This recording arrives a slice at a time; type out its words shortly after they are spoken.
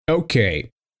Okay,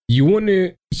 you want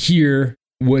to hear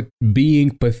what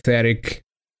being pathetic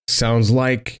sounds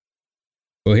like?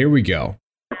 Well, here we go.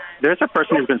 There's a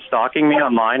person who's been stalking me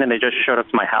online, and they just showed up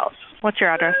to my house. What's your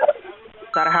address? Is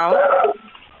that a house?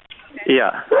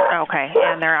 Yeah. Okay,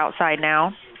 and they're outside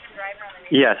now?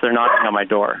 Yes, they're knocking on my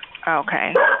door.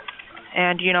 Okay.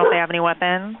 And do you know if they have any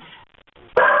weapons?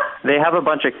 They have a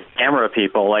bunch of camera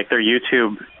people, like they're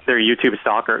YouTube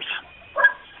stalkers.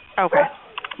 Okay.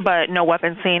 But no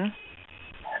weapons seen?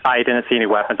 I didn't see any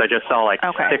weapons. I just saw like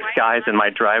 6 guys in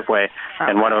my driveway,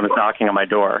 and one of them is knocking on my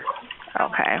door.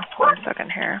 Okay, 1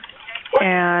 second here.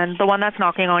 And the one that's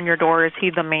knocking on your door, is he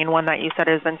the main one that you said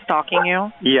has been stalking you?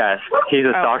 Yes, he's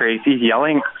a stalker. He's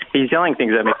yelling things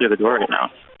at me through the door right now.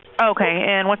 Okay,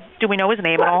 and do we know his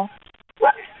name at all?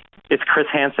 It's Chris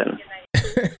Hansen.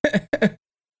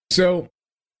 So,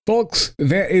 folks,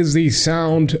 that is the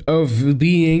sound of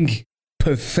being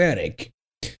pathetic.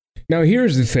 Now,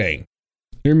 here's the thing.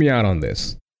 Hear me out on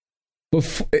this.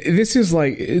 This is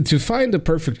like, to find the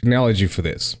perfect analogy for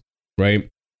this, right?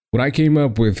 What I came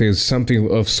up with is something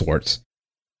of sorts.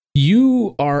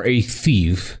 You are a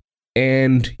thief,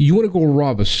 and you want to go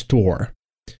rob a store.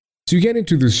 So you get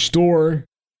into the store,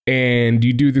 and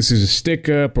you do this as a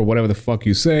stick-up, or whatever the fuck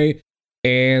you say,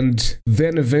 and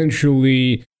then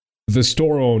eventually the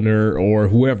store owner, or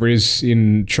whoever is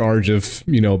in charge of,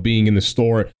 being in the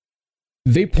store,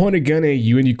 they point a gun at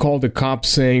you, and you call the cops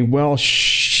saying, well,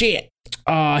 shit,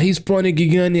 he's pointing a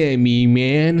gun at me,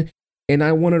 man, and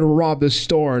I wanted to rob the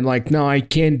store, and no, I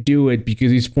can't do it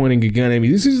because he's pointing a gun at me.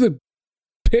 This is the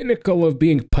pinnacle of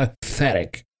being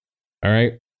pathetic, all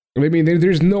right? I mean,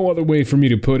 there's no other way for me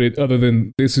to put it other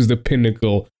than this is the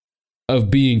pinnacle of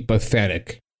being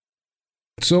pathetic.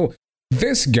 So,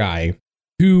 this guy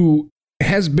who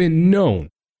has been known,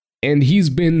 and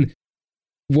he's been,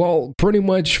 pretty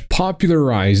much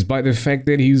popularized by the fact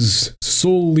that he's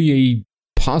solely a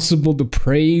possible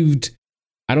depraved.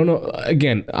 I don't know.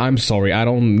 Again, I'm sorry. I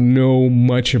don't know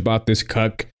much about this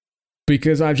cuck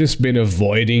because I've just been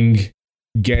avoiding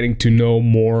getting to know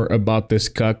more about this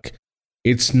cuck.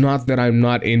 It's not that I'm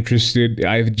not interested.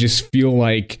 I just feel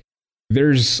like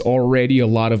there's already a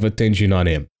lot of attention on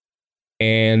him.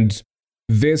 And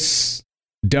this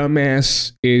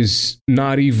dumbass is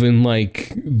not even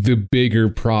the bigger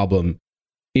problem,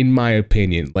 in my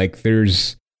opinion.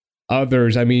 There's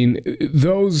others. I mean,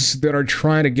 those that are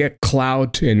trying to get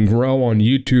clout and grow on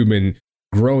YouTube and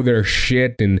grow their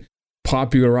shit and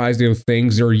popularize their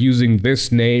things are using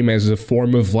this name as a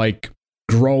form of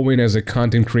growing as a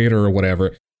content creator or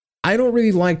whatever. I don't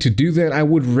really like to do that. I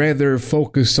would rather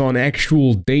focus on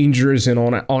actual dangers and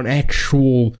on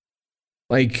actual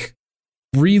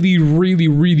really, really,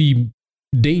 really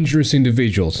dangerous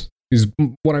individuals is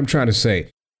what I'm trying to say.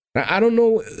 I don't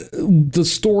know the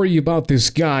story about this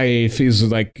guy, if he's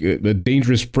a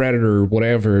dangerous predator or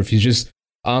whatever, if he just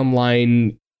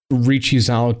online reaches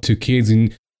out to kids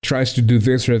and tries to do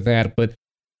this or that, but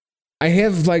I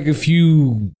have a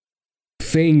few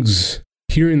things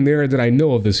here and there that I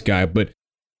know of this guy, but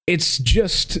it's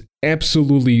just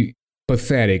absolutely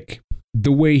pathetic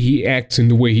the way he acts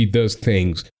and the way he does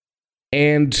things.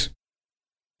 And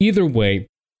either way,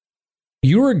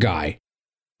 you're a guy,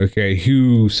 okay,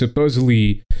 who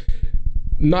supposedly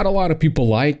not a lot of people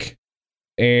like,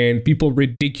 and people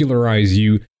ridicularize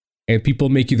you, and people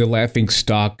make you the laughing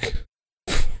stock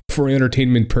for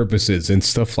entertainment purposes and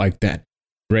stuff like that,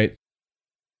 right?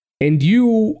 And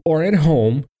you are at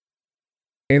home,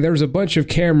 and there's a bunch of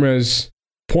cameras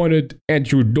pointed at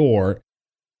your door,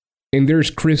 and there's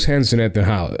Chris Hansen at the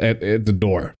house, at the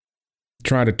door,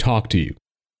 trying to talk to you.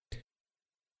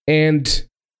 And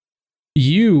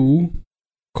you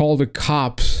call the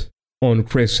cops on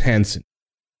Chris Hansen.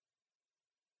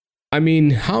 I mean,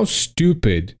 how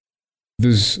stupid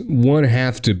does one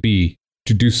have to be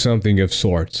to do something of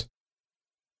sorts?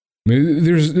 I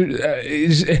mean,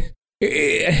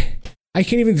 I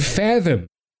can't even fathom.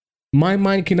 My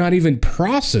mind cannot even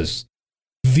process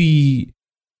the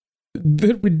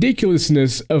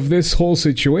ridiculousness of this whole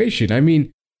situation. I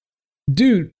mean,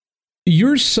 dude,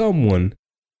 you're someone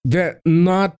that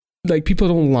people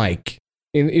don't like.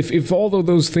 And if all of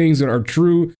those things are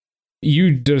true,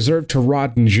 you deserve to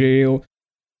rot in jail,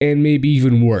 and maybe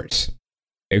even worse.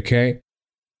 Okay?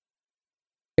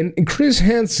 And Chris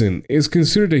Hansen is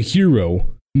considered a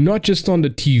hero, not just on the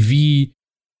TV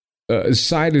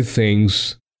side of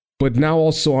things, but now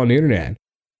also on the internet.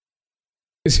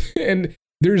 And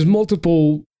there's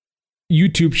multiple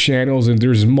YouTube channels, and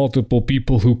there's multiple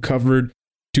people who covered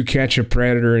To Catch a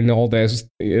Predator and all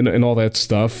that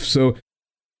stuff. So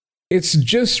it's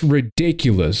just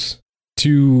ridiculous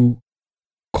to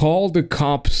call the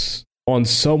cops on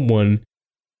someone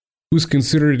who's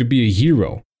considered to be a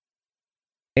hero,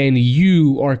 and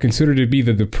you are considered to be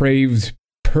the depraved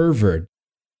pervert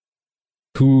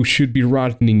who should be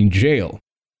rotting in jail.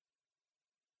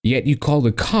 Yet you call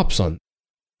the cops on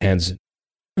Hansen.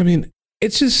 I mean,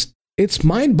 it's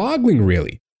mind-boggling,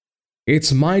 really.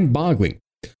 It's mind-boggling.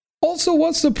 Also,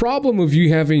 what's the problem of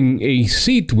you having a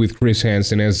seat with Chris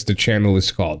Hansen, as the channel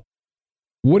is called?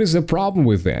 What is the problem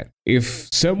with that? If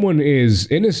someone is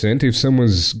innocent, if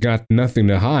someone's got nothing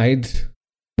to hide,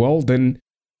 well, then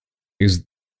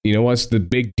what's the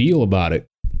big deal about it?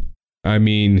 I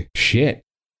mean, shit.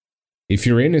 If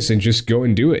you're innocent, just go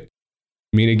and do it.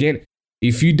 I mean, again,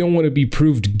 if you don't want to be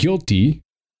proved guilty,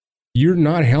 you're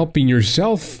not helping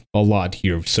yourself a lot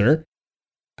here, sir.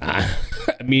 I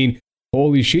mean,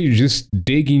 holy shit, you're just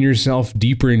digging yourself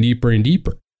deeper and deeper and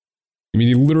deeper. I mean,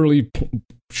 he literally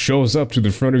shows up to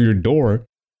the front of your door,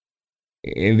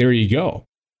 and there you go.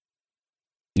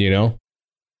 You know?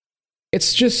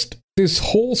 It's just, this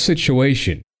whole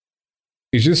situation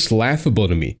is just laughable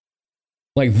to me.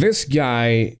 Like, this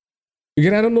guy,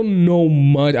 again, I don't know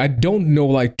much, I don't know,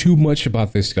 like, too much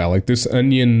about this guy. Like, this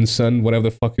Onion Son, whatever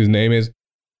the fuck his name is.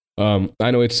 I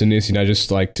know it's Onision, I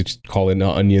just like to call it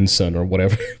Onion Son or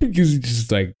whatever. Because it's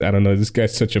just like, I don't know, this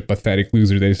guy's such a pathetic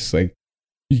loser that it's just like,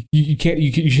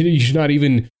 you should not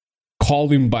even call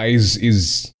him by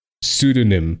his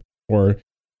pseudonym or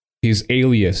his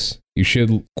alias. You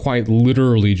should quite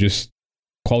literally just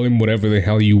call him whatever the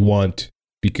hell you want,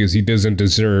 because he doesn't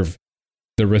deserve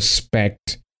the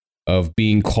respect of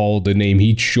being called the name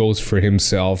he chose for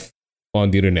himself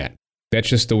on the internet. That's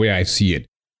just the way I see it.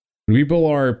 People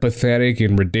are pathetic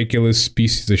and ridiculous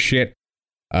pieces of shit.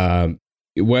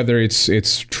 Whether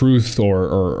it's truth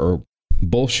or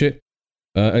bullshit.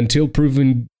 Until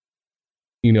proven,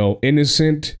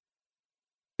 innocent,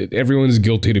 everyone's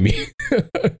guilty to me.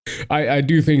 I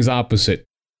do things opposite.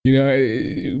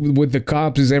 With the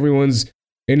cops, is everyone's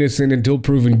innocent until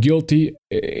proven guilty.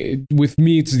 With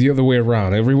me, it's the other way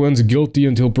around. Everyone's guilty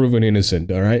until proven innocent,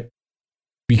 all right?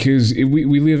 Because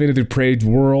we live in a depraved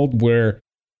world where,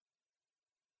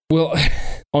 well,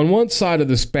 on one side of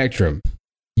the spectrum,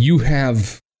 you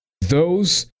have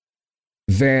those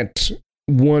that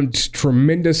want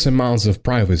tremendous amounts of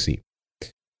privacy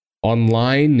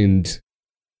online and,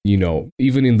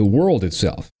 even in the world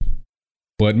itself.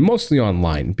 But mostly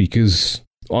online, because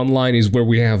online is where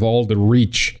we have all the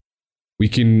reach. I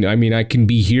can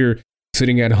be here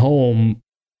sitting at home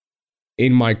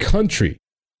in my country,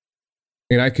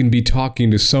 and I can be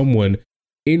talking to someone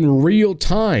in real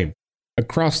time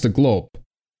across the globe.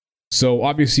 So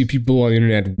obviously people on the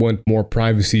internet want more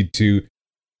privacy to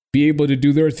be able to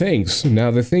do their things.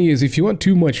 Now, the thing is, if you want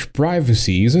too much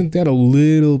privacy, isn't that a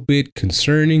little bit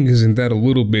concerning? Isn't that a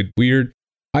little bit weird?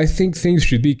 I think things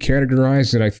should be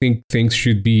categorized, and I think things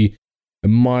should be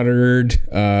monitored.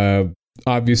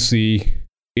 Obviously,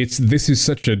 this is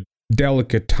such a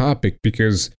delicate topic,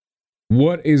 because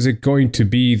what is it going to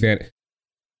be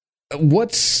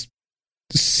what's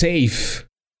safe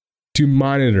to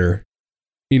monitor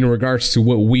in regards to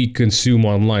what we consume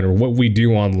online or what we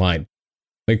do online?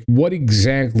 Like, what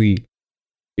exactly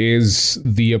is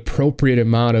the appropriate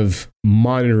amount of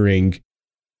monitoring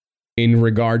in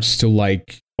regards to,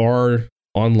 like, our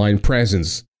online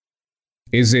presence?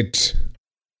 Is it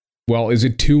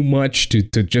too much to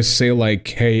just say, like,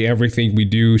 hey, everything we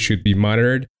do should be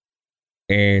monitored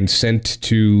and sent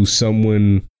to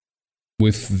someone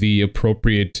with the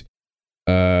appropriate,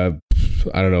 the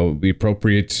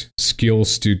appropriate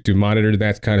skills to monitor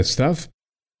that kind of stuff?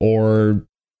 Or,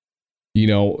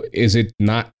 is it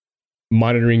not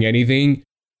monitoring anything?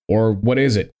 Or what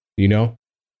is it,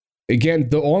 Again,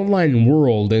 the online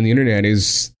world and the internet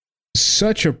is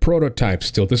such a prototype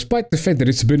still, despite the fact that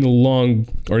it's been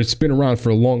around for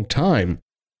a long time.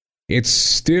 It's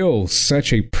still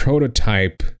such a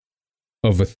prototype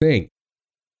of a thing.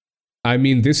 I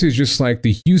mean, this is just like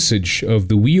the usage of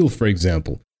the wheel, for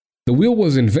example. The wheel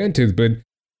was invented, but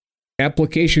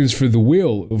applications for the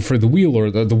wheel, or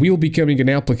the wheel becoming an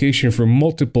application for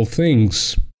multiple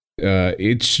things,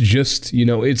 it's just,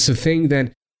 it's a thing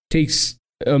that takes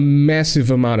a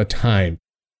massive amount of time.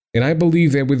 And I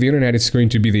believe that with the internet, it's going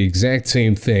to be the exact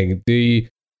same thing. The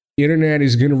internet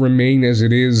is going to remain as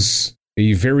it is,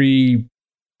 a very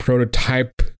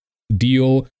prototype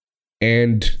deal,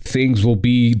 and things will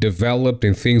be developed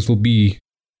and things will be,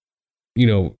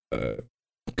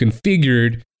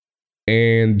 configured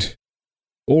and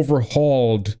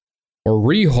overhauled or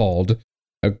rehauled,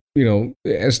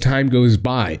 as time goes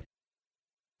by.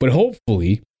 But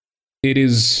hopefully, it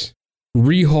is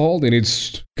rehauled and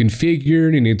it's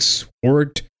configured and it's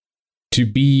worked to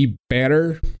be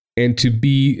better and to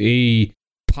be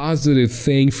a positive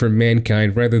thing for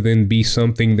mankind rather than be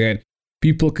something that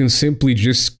people can simply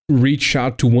just reach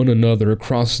out to one another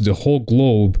across the whole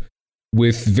globe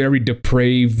with very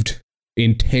depraved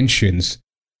intentions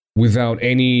without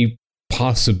any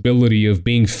possibility of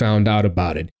being found out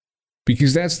about it.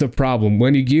 Because that's the problem.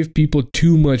 When you give people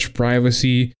too much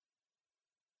privacy,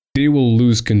 they will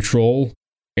lose control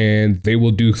and they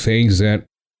will do things that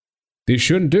they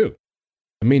shouldn't do.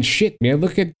 I mean, shit, man,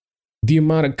 look at the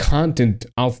amount of content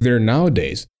out there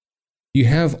nowadays. You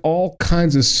have all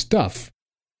kinds of stuff.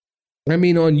 I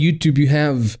mean, on YouTube, you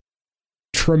have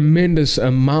tremendous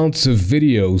amounts of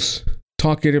videos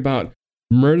talking about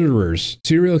murderers,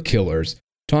 serial killers,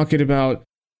 talking about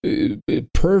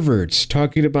perverts,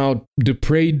 talking about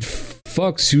depraved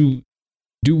fucks who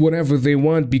do whatever they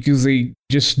want because they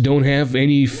just don't have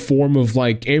any form of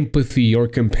like empathy or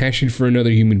compassion for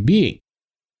another human being.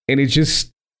 And it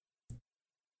just,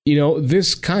 you know,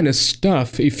 this kind of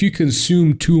stuff, if you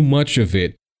consume too much of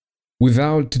it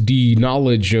without the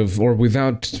knowledge of, or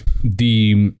without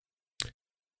the,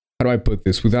 how do I put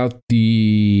this? Without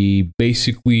the,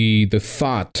 basically the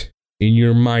thought in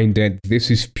your mind that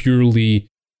this is purely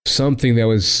something that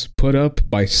was put up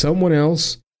by someone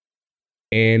else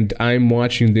and I'm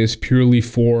watching this purely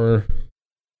for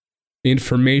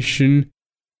information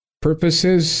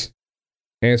purposes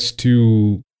as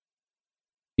to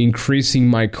increasing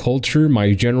my culture,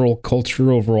 my general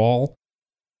culture overall.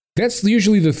 That's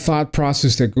usually the thought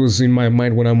process that goes in my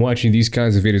mind when I'm watching these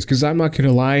kinds of videos, because I'm not going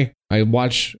to lie, I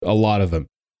watch a lot of them.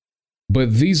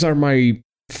 But these are my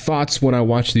thoughts when I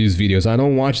watch these videos. I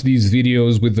don't watch these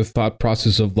videos with the thought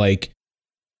process of like,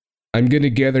 I'm going to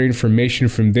gather information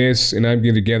from this and I'm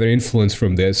going to gather influence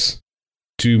from this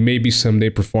to maybe someday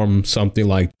perform something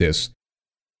like this.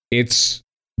 It's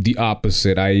the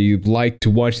opposite. I like to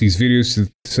watch these videos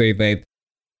to say that,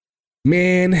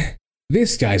 man,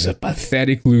 this guy's a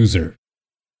pathetic loser.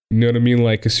 You know what I mean?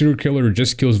 Like a serial killer who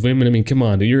just kills women. I mean, come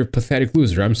on, dude, you're a pathetic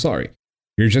loser. I'm sorry.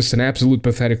 You're just an absolute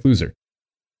pathetic loser.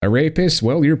 A rapist?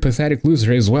 Well, you're a pathetic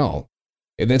loser as well.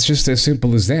 And that's just as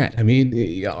simple as that. I mean,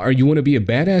 you want to be a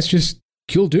badass? Just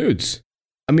kill dudes.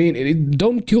 I mean,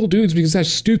 don't kill dudes because that's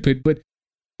stupid, but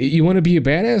you want to be a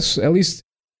badass? At least,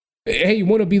 hey, you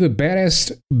want to be the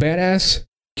badass?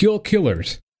 Kill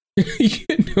killers. You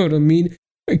know what I mean?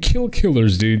 Kill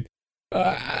killers, dude.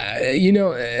 You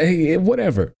know,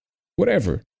 whatever.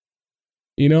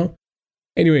 You know?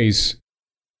 Anyways,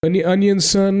 Onion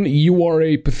Son, you are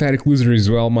a pathetic loser as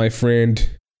well, my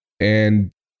friend. And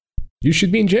you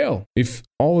should be in jail. If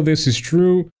all of this is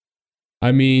true,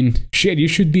 I mean, shit, you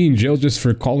should be in jail just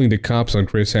for calling the cops on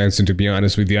Chris Hansen, to be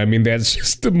honest with you. I mean, that's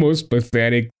just the most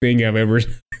pathetic thing I've ever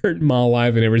heard in my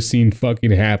life and ever seen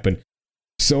fucking happen.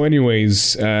 So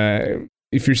anyways,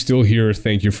 if you're still here,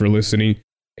 thank you for listening.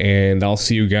 And I'll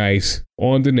see you guys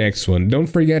on the next one. Don't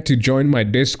forget to join my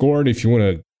Discord if you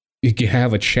want to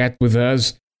have a chat with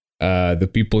us. The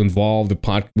people involved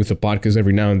with the podcast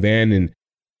every now and then and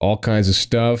all kinds of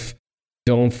stuff.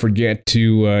 Don't forget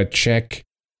to check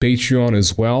Patreon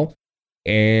as well.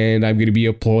 And I'm going to be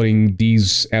uploading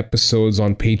these episodes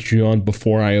on Patreon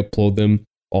before I upload them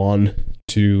on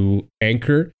to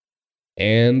Anchor.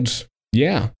 And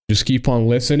yeah, just keep on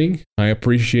listening. I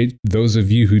appreciate those of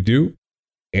you who do.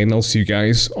 And I'll see you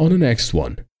guys on the next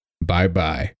one.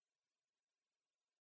 Bye-bye.